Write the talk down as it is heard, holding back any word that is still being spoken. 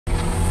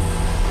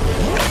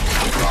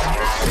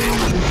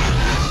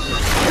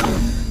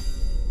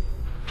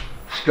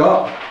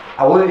Scott,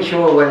 I wasn't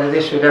sure whether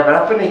this would ever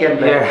happen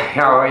again, mate. Yeah,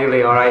 how are you,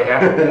 Lee? Alright,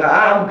 yeah?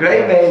 I'm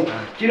great, mate.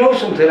 Do you know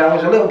something? I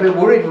was a little bit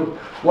worried with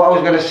what I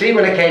was going to see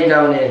when I came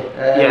down here.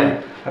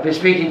 Yeah. I've been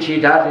speaking to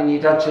your dad, and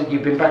your dad said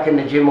you've been back in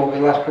the gym over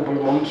the last couple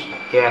of months.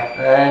 Yeah.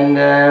 And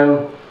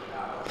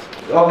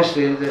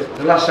obviously,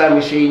 the last time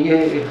we seen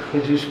you,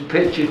 there was some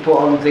pictures put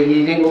on thingy,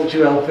 you didn't look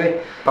too healthy.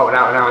 About an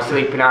hour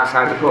sleeping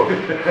outside the pub.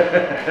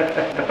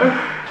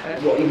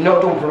 What you've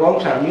not done for a long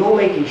time, you're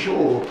making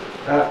sure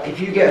that if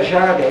you get a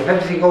shower day, if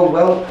everything goes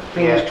well,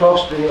 fingers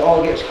crossed, and it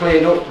all gets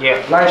cleared up,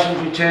 licence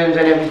returns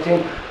and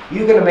everything,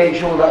 you're going to make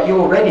sure that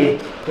you're ready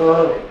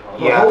for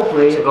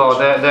hopefully to go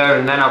there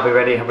and then I'll be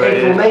ready.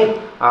 April, May.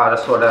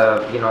 That's what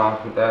you know,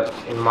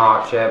 in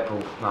March,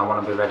 April, I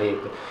want to be ready.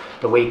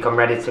 The week I'm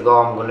ready to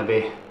go, I'm going to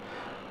be,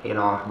 you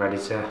know, ready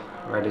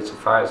to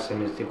fight as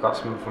soon as they've got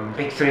something from me.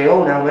 Big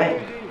 3-0 now,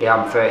 mate. Yeah,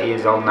 I'm 30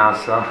 years old now,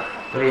 so.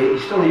 But you're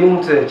still a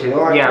young 30,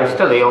 aren't you? Yeah, I'm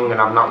still young,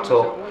 and I've not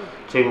took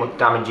too much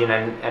damage in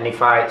any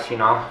fights, you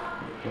know,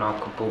 a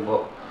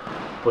couple,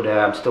 but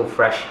I'm still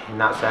fresh in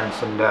that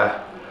sense, and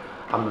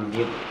I'm,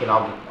 you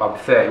know, I'll be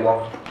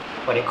 31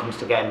 when it comes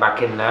to getting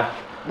back in there.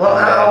 Well,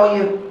 how are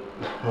you?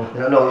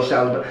 I know it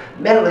sounds, but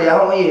mentally,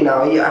 how are you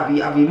now?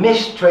 Have you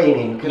missed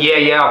training?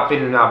 Yeah, I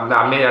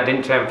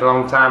didn't train for a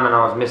long time, and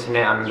I was missing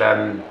it,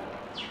 and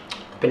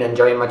been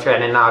enjoying my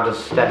training now,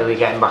 just steadily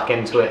getting back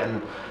into it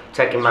and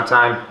taking my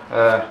time.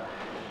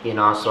 You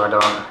know, so I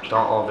don't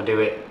overdo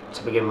it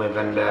to begin with,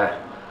 and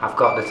I've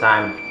got the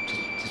time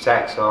to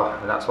take, so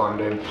that's what I'm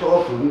doing. So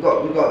hopefully we've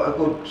got a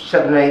good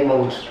 7 or 8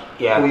 months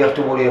before you have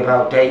to worry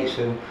about dates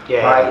and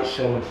fights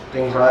and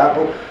things like that.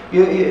 But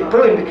you're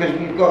brilliant because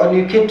you've got a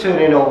new kid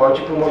turning over. I've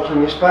just been watching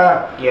you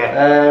spar.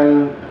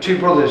 Yeah. 2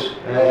 brothers,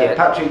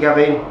 Patrick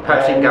Gavin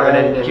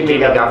and Jimmy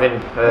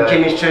Gavin.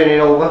 Jimmy's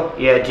turning over.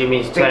 Yeah,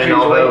 Jimmy's turning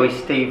over with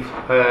Steve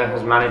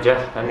as manager,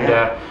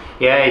 and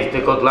yeah, he's the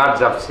good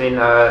lads. I've seen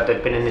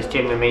they've been in this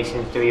gym with me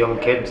since they were young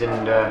kids,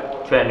 and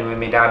training with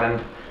my dad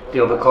and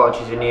the other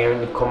coaches in here,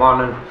 and they've come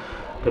on, and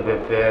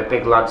they're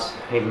big lads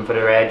even for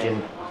their age,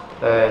 and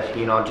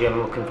you know,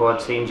 Jim, looking forward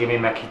to seeing Jimmy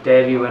make his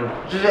debut. And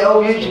does it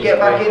help you to get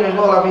back in as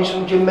well, having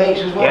some gym mates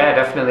as well? Yeah,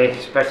 definitely,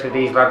 especially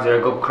these lads are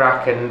a good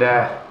crack, and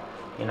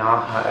you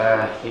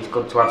know, it's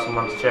good to have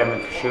someone to train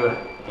with for sure,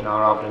 you know,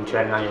 rather than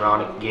training on your own.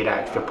 It can give you that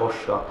extra push,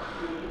 so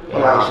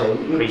well, like I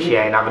say,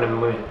 appreciating having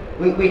them with me.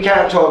 We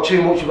can't talk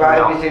too much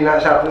about everything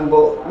that's happened,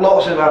 but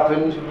lots have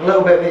happened. A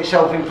little bit of it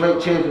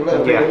self-inflicted, a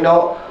little bit of it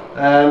not.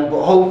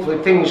 But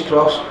hopefully, fingers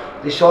crossed,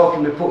 this all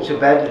can be put to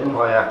bed, and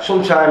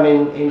sometime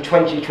in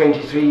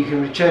 2023 you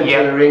can return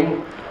to the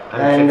ring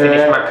and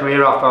finish my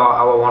career off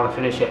how I want to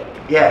finish it.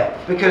 Yeah,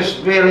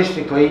 because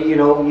realistically, you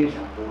know,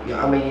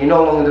 I mean, you're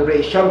no longer the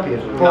British champion.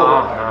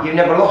 No. You've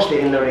never lost it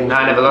in the ring. No,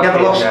 I never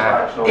lost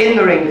it. In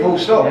the ring, full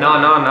stop.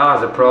 No,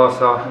 as a pro,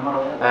 so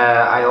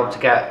I hope to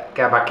get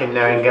back in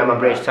there and get my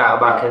British title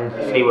back and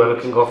see where we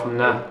can go from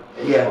there.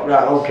 Yeah,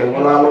 right, okay,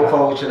 well I look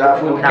forward to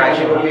that. We'll be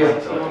catching up with you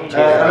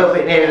a little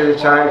bit nearer the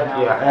time,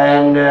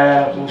 and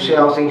we'll see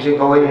how things are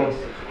going,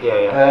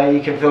 and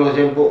you can fill us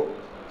in, but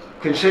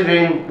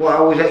considering what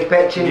I was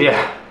expecting,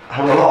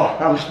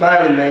 I'm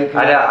smiling, mate.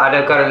 I'd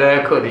have got a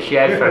haircut, the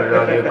shed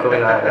for the you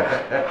coming like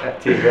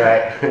that. Cheers,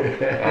 right.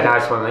 Yeah,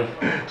 nice one, Lee.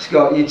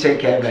 Scott, you take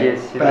care, mate.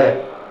 Cheers.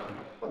 Bye.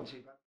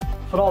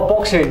 For all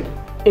boxing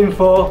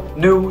info,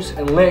 news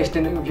and latest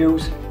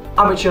interviews,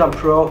 amateur and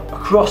pro,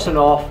 across the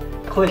north,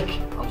 click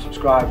and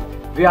subscribe.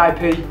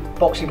 VIP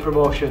Boxing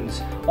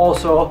Promotions.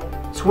 Also,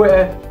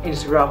 Twitter,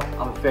 Instagram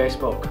and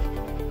Facebook.